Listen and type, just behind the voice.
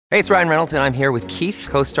Hey, it's Ryan Reynolds, and I'm here with Keith,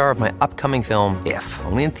 co-star of my upcoming film, If,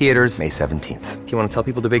 only in theaters May 17th. Do you want to tell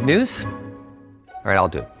people the big news? All right, I'll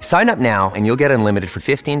do it. Sign up now and you'll get unlimited for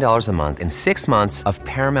 $15 a month and 6 months of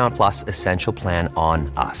Paramount Plus Essential Plan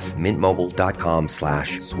on us.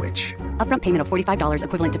 MintMobile.com/switch. Upfront payment of $45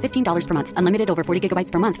 equivalent to $15 per month. Unlimited over 40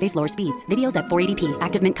 gigabytes per month. Face lower speeds. Videos at 480p.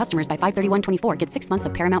 Active Mint customers by 531.24 get 6 months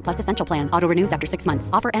of Paramount Plus Essential Plan. Auto renews after 6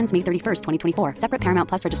 months. Offer ends May 31st, 2024. Separate Paramount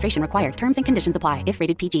Plus registration required. Terms and conditions apply if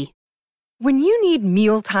rated PG. When you need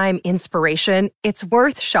mealtime inspiration, it's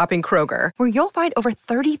worth shopping Kroger, where you'll find over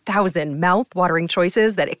 30,000 mouth-watering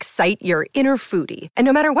choices that excite your inner foodie. And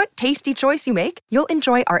no matter what tasty choice you make, you'll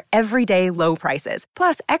enjoy our everyday low prices,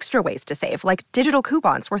 plus extra ways to save, like digital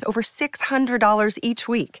coupons worth over $600 each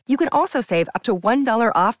week. You can also save up to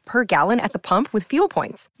 $1 off per gallon at the pump with fuel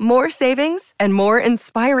points. More savings and more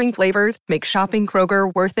inspiring flavors make shopping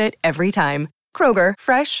Kroger worth it every time. Kroger,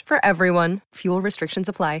 fresh for everyone. Fuel restrictions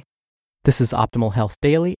apply. This is Optimal Health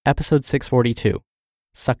Daily, episode 642.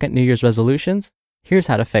 Suck at New Year's Resolutions? Here's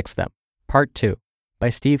How to Fix Them. Part 2 by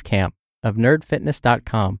Steve Kamb of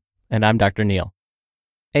nerdfitness.com. And I'm Dr. Neil.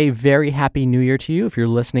 A very happy New Year to you if you're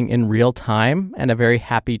listening in real time, and a very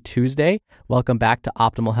happy Tuesday. Welcome back to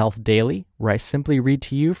Optimal Health Daily, where I simply read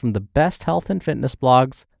to you from the best health and fitness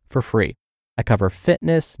blogs for free. I cover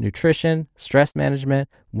fitness, nutrition, stress management,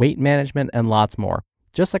 weight management, and lots more.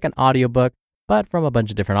 Just like an audiobook, but from a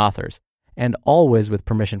bunch of different authors. And always with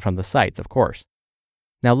permission from the sites, of course.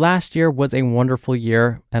 Now, last year was a wonderful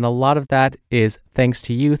year, and a lot of that is thanks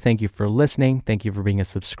to you. Thank you for listening. Thank you for being a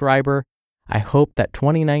subscriber. I hope that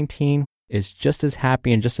 2019 is just as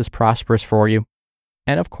happy and just as prosperous for you.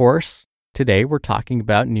 And of course, today we're talking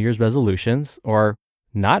about New Year's resolutions, or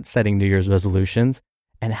not setting New Year's resolutions,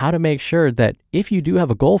 and how to make sure that if you do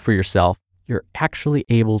have a goal for yourself, you're actually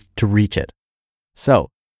able to reach it. So,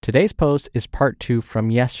 today's post is part 2 from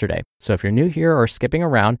yesterday. So if you're new here or skipping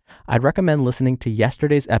around, I'd recommend listening to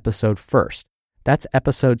yesterday's episode first. That's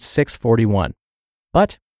episode 641.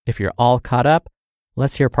 But if you're all caught up,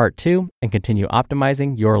 let's hear part 2 and continue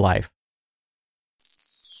optimizing your life.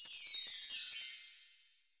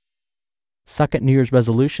 Suck at New Year's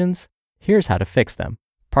Resolutions? Here's How to Fix Them.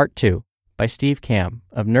 Part 2 by Steve Kamb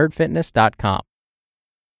of nerdfitness.com.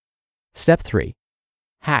 Step 3.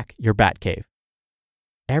 Hack your Batcave.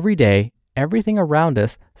 Every day, everything around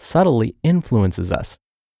us subtly influences us.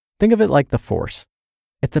 Think of it like the Force.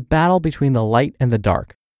 It's a battle between the light and the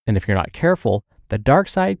dark, and if you're not careful, the dark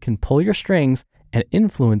side can pull your strings and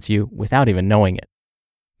influence you without even knowing it.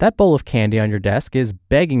 That bowl of candy on your desk is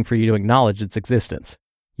begging for you to acknowledge its existence.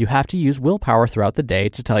 You have to use willpower throughout the day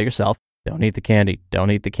to tell yourself, don't eat the candy, don't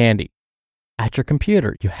eat the candy. At your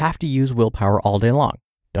computer, you have to use willpower all day long.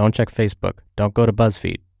 Don't check Facebook, don't go to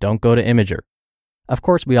BuzzFeed, don't go to Imager. Of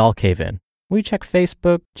course, we all cave in. We check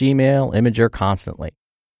Facebook, Gmail, Imager constantly.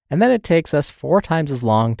 And then it takes us 4 times as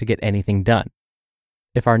long to get anything done.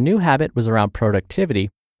 If our new habit was around productivity,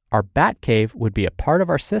 our Batcave would be a part of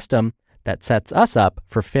our system that sets us up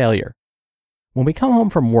for failure. When we come home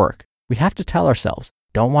from work, we have to tell ourselves,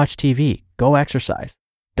 don't watch TV, go exercise.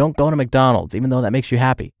 Don't go to McDonald's, even though that makes you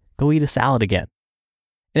happy. Go eat a salad again.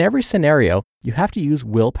 In every scenario, you have to use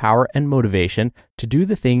willpower and motivation to do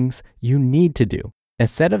the things you need to do,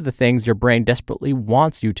 instead of the things your brain desperately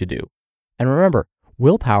wants you to do. And remember,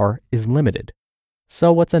 willpower is limited.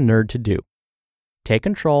 So what's a nerd to do? Take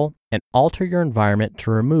control and alter your environment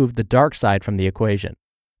to remove the dark side from the equation.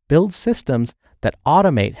 Build systems that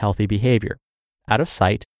automate healthy behavior. Out of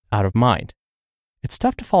sight, out of mind. It's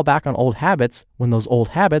tough to fall back on old habits when those old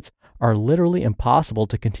habits are literally impossible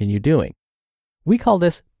to continue doing. We call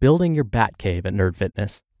this building your Batcave at Nerd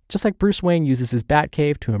Fitness. Just like Bruce Wayne uses his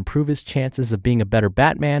Batcave to improve his chances of being a better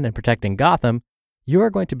Batman and protecting Gotham, you are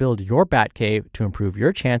going to build your Batcave to improve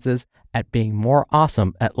your chances at being more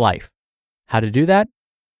awesome at life. How to do that?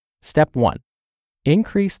 Step 1.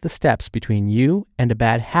 Increase the steps between you and a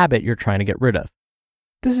bad habit you're trying to get rid of.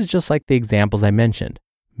 This is just like the examples I mentioned.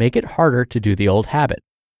 Make it harder to do the old habit.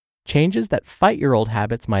 Changes that fight your old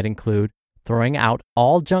habits might include throwing out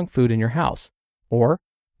all junk food in your house, or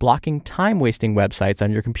blocking time-wasting websites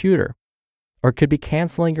on your computer. Or it could be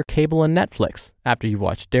canceling your cable and Netflix after you've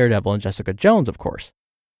watched Daredevil and Jessica Jones, of course.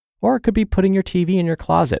 Or it could be putting your TV in your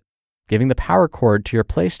closet, giving the power cord to your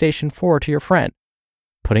PlayStation 4 to your friend,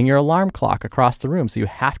 putting your alarm clock across the room so you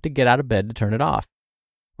have to get out of bed to turn it off,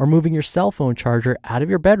 or moving your cell phone charger out of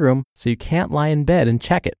your bedroom so you can't lie in bed and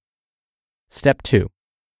check it. Step 2.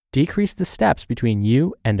 Decrease the steps between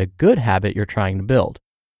you and a good habit you're trying to build.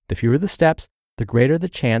 The fewer the steps, the greater the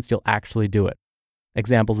chance you'll actually do it.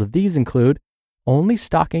 Examples of these include only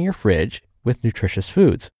stocking your fridge with nutritious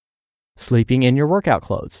foods, sleeping in your workout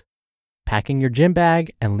clothes, packing your gym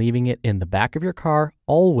bag and leaving it in the back of your car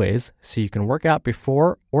always so you can work out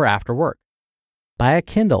before or after work. Buy a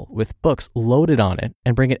Kindle with books loaded on it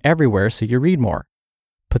and bring it everywhere so you read more.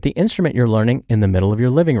 Put the instrument you're learning in the middle of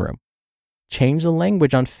your living room. Change the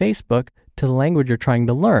language on Facebook to the language you're trying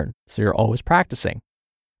to learn so you're always practicing.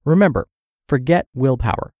 Remember, forget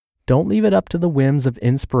willpower. Don't leave it up to the whims of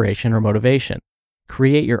inspiration or motivation.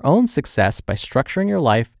 Create your own success by structuring your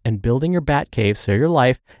life and building your bat cave so your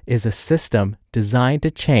life is a system designed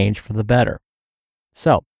to change for the better.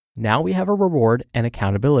 So, now we have a reward and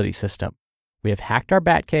accountability system. We have hacked our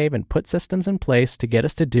bat cave and put systems in place to get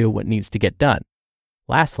us to do what needs to get done.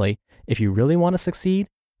 Lastly, if you really want to succeed,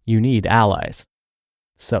 you need allies.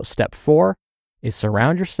 So step 4 is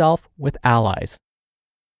surround yourself with allies.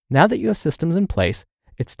 Now that you have systems in place,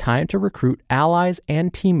 it's time to recruit allies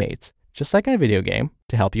and teammates, just like in a video game,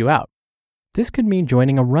 to help you out. This could mean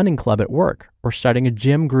joining a running club at work, or starting a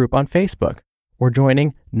gym group on Facebook, or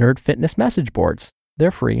joining Nerd Fitness message boards.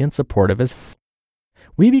 They're free and supportive as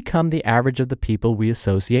we become the average of the people we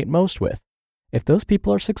associate most with. If those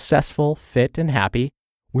people are successful, fit, and happy,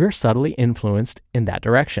 we're subtly influenced in that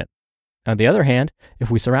direction. On the other hand,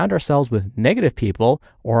 if we surround ourselves with negative people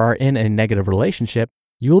or are in a negative relationship,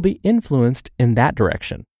 you will be influenced in that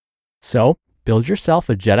direction. So, build yourself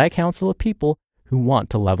a Jedi Council of people who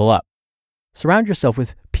want to level up. Surround yourself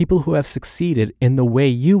with people who have succeeded in the way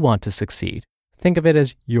you want to succeed. Think of it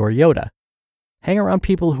as your Yoda. Hang around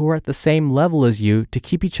people who are at the same level as you to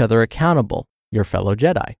keep each other accountable, your fellow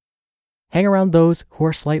Jedi. Hang around those who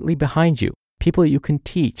are slightly behind you, people you can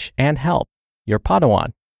teach and help, your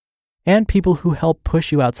Padawan. And people who help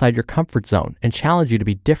push you outside your comfort zone and challenge you to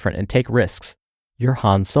be different and take risks, your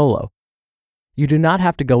Han Solo. You do not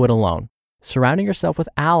have to go it alone. Surrounding yourself with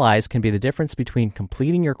allies can be the difference between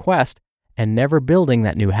completing your quest and never building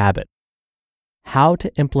that new habit. How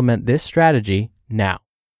to implement this strategy now.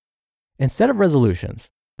 Instead of resolutions,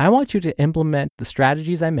 I want you to implement the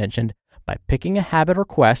strategies I mentioned by picking a habit or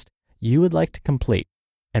quest you would like to complete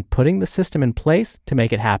and putting the system in place to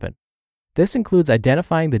make it happen. This includes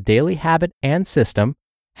identifying the daily habit and system,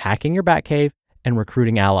 hacking your Batcave, and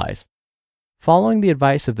recruiting allies. Following the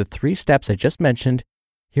advice of the 3 steps I just mentioned,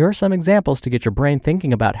 here are some examples to get your brain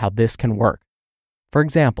thinking about how this can work. For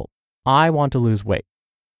example, I want to lose weight.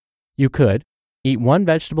 You could eat 1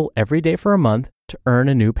 vegetable every day for a month to earn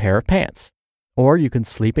a new pair of pants. Or you can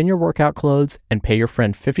sleep in your workout clothes and pay your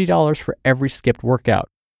friend $50 for every skipped workout.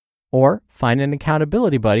 Or find an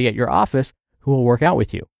accountability buddy at your office who will work out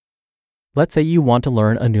with you. Let's say you want to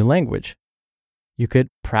learn a new language. You could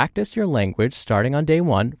practice your language starting on day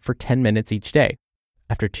 1 for 10 minutes each day.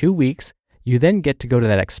 After 2 weeks, you then get to go to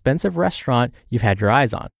that expensive restaurant you've had your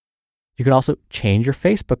eyes on. You could also change your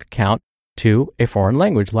Facebook account to a foreign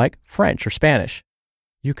language like French or Spanish.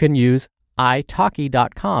 You can use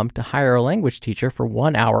italki.com to hire a language teacher for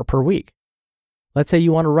 1 hour per week. Let's say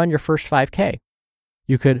you want to run your first 5K.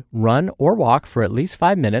 You could run or walk for at least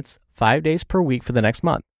 5 minutes, 5 days per week for the next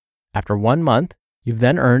month. After 1 month, you've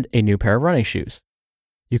then earned a new pair of running shoes.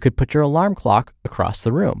 You could put your alarm clock across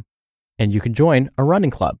the room, and you could join a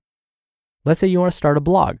running club. Let's say you want to start a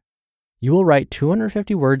blog. You will write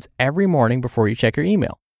 250 words every morning before you check your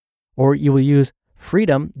email. Or you will use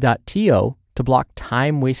freedom.to to block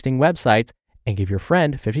time-wasting websites and give your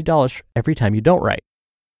friend $50 every time you don't write.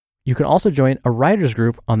 You can also join a writer's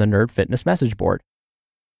group on the Nerd Fitness message board.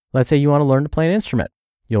 Let's say you want to learn to play an instrument.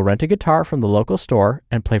 You'll rent a guitar from the local store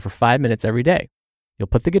and play for 5 minutes every day. You'll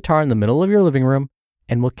put the guitar in the middle of your living room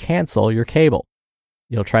and will cancel your cable.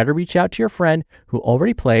 You'll try to reach out to your friend who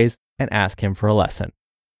already plays and ask him for a lesson.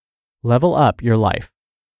 Level up your life.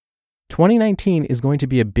 2019 is going to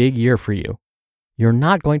be a big year for you. You're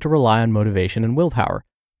not going to rely on motivation and willpower.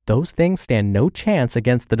 Those things stand no chance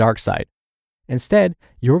against the dark side. Instead,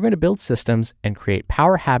 you're going to build systems and create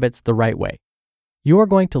power habits the right way. You are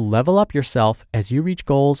going to level up yourself as you reach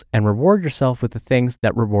goals and reward yourself with the things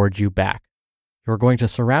that reward you back. You're going to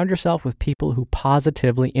surround yourself with people who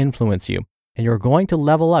positively influence you, and you're going to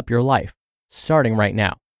level up your life, starting right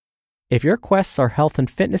now. If your quests are health and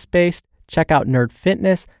fitness based, check out Nerd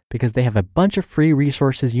Fitness because they have a bunch of free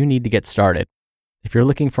resources you need to get started. If you're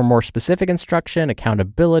looking for more specific instruction,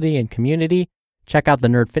 accountability, and community, check out the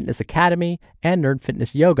Nerd Fitness Academy and Nerd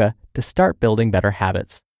Fitness Yoga to start building better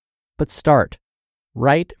habits. But start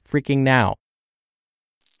right freaking now.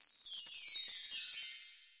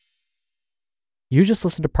 You just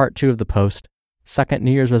listened to part 2 of the post, Suck at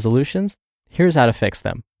New Year's Resolutions? Here's How to Fix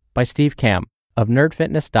Them, by Steve Kamb of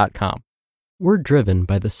nerdfitness.com. We're driven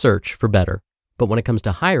by the search for better, but when it comes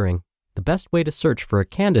to hiring, the best way to search for a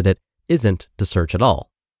candidate isn't to search at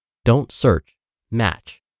all. Don't search,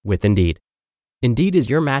 match with Indeed. Indeed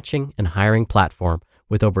is your matching and hiring platform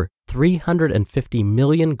with over 350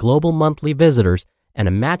 million global monthly visitors and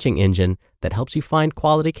a matching engine that helps you find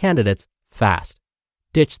quality candidates fast.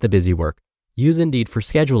 Ditch the busy work. Use Indeed for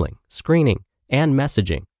scheduling, screening, and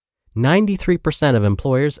messaging. 93% of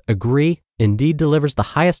employers agree Indeed delivers the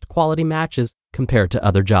highest quality matches compared to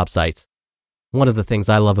other job sites. One of the things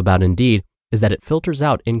I love about Indeed is that it filters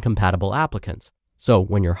out incompatible applicants. So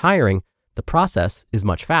when you're hiring, the process is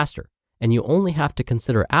much faster, and you only have to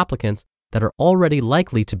consider applicants that are already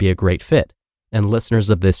likely to be a great fit. And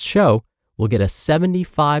listeners of this show will get a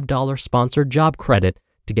 $75 sponsored job credit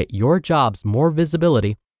to get your jobs more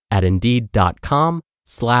visibility at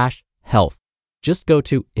Indeed.com/health. Just go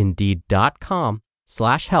to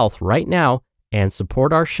Indeed.com/health right now and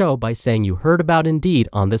support our show by saying you heard about Indeed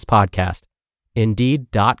on this podcast.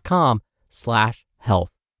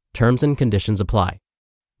 Indeed.com/health. Terms and conditions apply.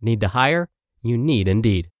 Need to hire? You need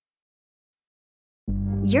Indeed.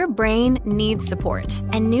 Your brain needs support,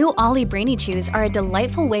 and new Ollie Brainy Chews are a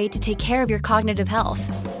delightful way to take care of your cognitive health.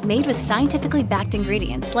 Made with scientifically backed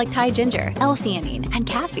ingredients like Thai ginger, L-theanine, and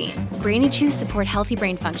caffeine, Brainy Chews support healthy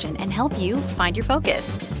brain function and help you find your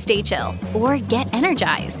focus, stay chill, or get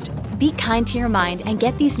energized. Be kind to your mind and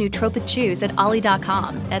get these nootropic chews at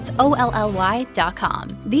ollie.com. That's OLLY.com.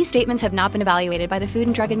 These statements have not been evaluated by the Food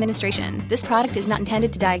and Drug Administration. This product is not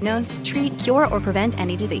intended to diagnose, treat, cure, or prevent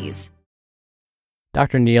any disease.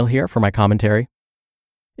 Dr. Neil here for my commentary.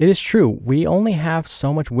 It is true, we only have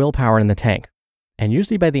so much willpower in the tank, and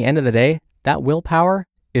usually by the end of the day, that willpower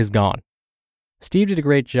is gone. Steve did a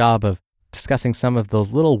great job of discussing some of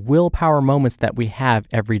those little willpower moments that we have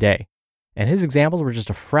every day, and his examples were just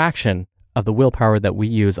a fraction of the willpower that we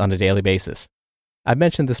use on a daily basis. I've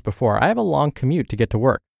mentioned this before, I have a long commute to get to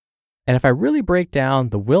work, and if I really break down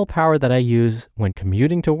the willpower that I use when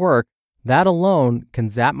commuting to work, that alone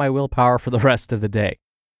can zap my willpower for the rest of the day.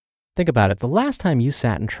 Think about it. The last time you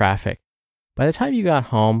sat in traffic, by the time you got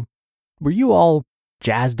home, were you all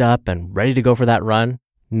jazzed up and ready to go for that run?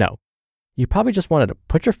 No. You probably just wanted to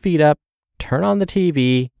put your feet up, turn on the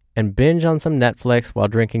TV, and binge on some Netflix while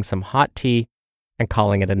drinking some hot tea and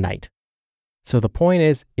calling it a night. So the point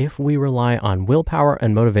is, if we rely on willpower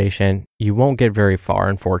and motivation, you won't get very far,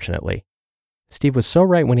 unfortunately. Steve was so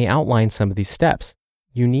right when he outlined some of these steps.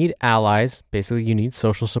 You need allies, basically you need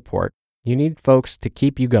social support. You need folks to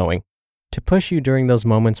keep you going, to push you during those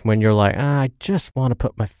moments when you're like, I just want to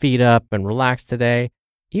put my feet up and relax today.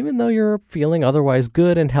 Even though you're feeling otherwise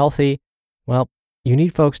good and healthy, well, you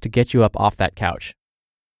need folks to get you up off that couch.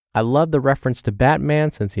 I love the reference to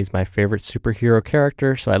Batman since he's my favorite superhero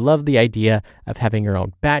character, so I love the idea of having your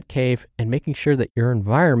own bat cave and making sure that your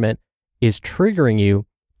environment is triggering you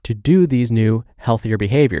to do these new, healthier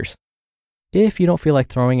behaviors. If you don't feel like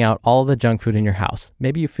throwing out all the junk food in your house,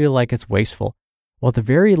 maybe you feel like it's wasteful, well, at the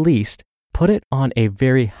very least, put it on a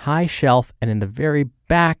very high shelf and in the very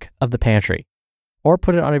back of the pantry, or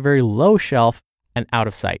put it on a very low shelf and out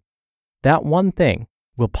of sight. That one thing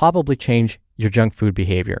will probably change your junk food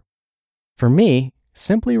behavior. For me,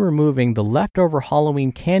 simply removing the leftover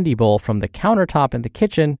Halloween candy bowl from the countertop in the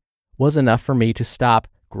kitchen was enough for me to stop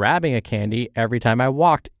grabbing a candy every time I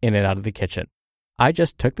walked in and out of the kitchen. I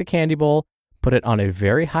just took the candy bowl, put it on a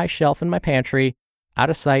very high shelf in my pantry,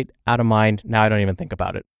 out of sight, out of mind. Now I don't even think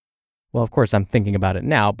about it. Well, of course, I'm thinking about it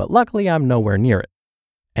now, but luckily I'm nowhere near it.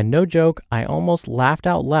 And no joke, I almost laughed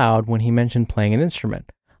out loud when he mentioned playing an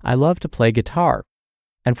instrument. I love to play guitar.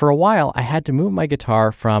 And for a while, I had to move my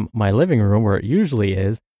guitar from my living room, where it usually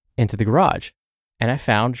is, into the garage. And I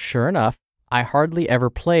found, sure enough, I hardly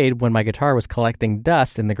ever played when my guitar was collecting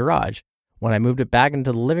dust in the garage. When I moved it back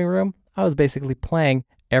into the living room, I was basically playing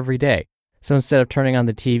every day. So instead of turning on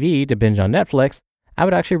the TV to binge on Netflix, I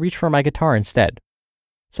would actually reach for my guitar instead.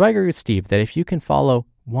 So I agree with Steve that if you can follow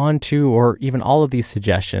 1, 2, or even all of these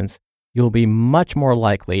suggestions, you'll be much more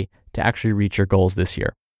likely to actually reach your goals this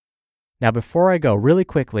year. Now, before I go, really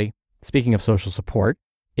quickly, speaking of social support,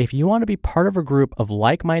 if you want to be part of a group of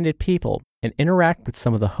like-minded people and interact with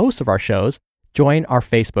some of the hosts of our shows, join our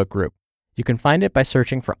Facebook group. You can find it by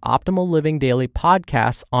searching for Optimal Living Daily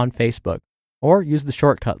Podcasts on Facebook, or use the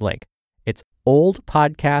shortcut link. It's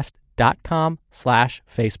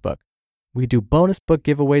oldpodcast.com/Facebook. We do bonus book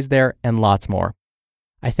giveaways there and lots more.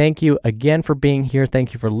 I thank you again for being here.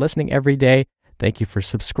 Thank you for listening every day. Thank you for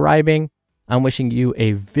subscribing. I'm wishing you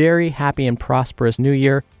a very happy and prosperous new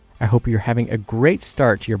year. I hope you're having a great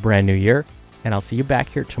start to your brand new year, and I'll see you back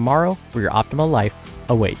here tomorrow where your optimal life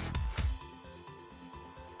awaits.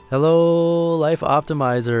 Hello, Life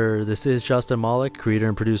Optimizer. This is Justin Malik, creator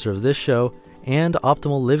and producer of this show and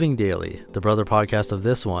Optimal Living Daily, the brother podcast of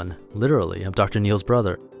this one. Literally, I'm Dr. Neil's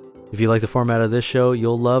brother. If you like the format of this show,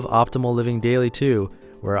 you'll love Optimal Living Daily too,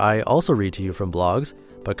 where I also read to you from blogs,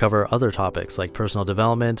 but cover other topics like personal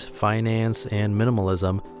development, finance, and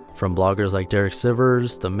minimalism from bloggers like Derek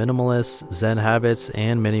Sivers, The Minimalists, Zen Habits,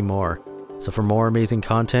 and many more. So for more amazing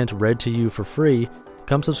content read to you for free,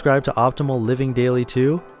 come subscribe to Optimal Living Daily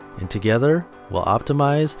too, and together we'll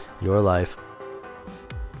optimize your life.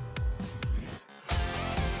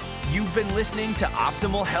 You've been listening to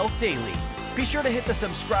Optimal Health Daily. Be sure to hit the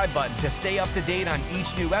subscribe button to stay up to date on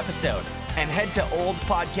each new episode, and head to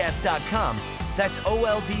oldpodcast.com. That's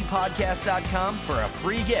oldpodcast.com for a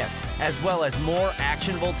free gift, as well as more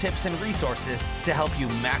actionable tips and resources to help you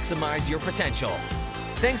maximize your potential.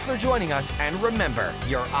 Thanks for joining us, and remember,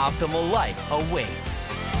 your optimal life awaits.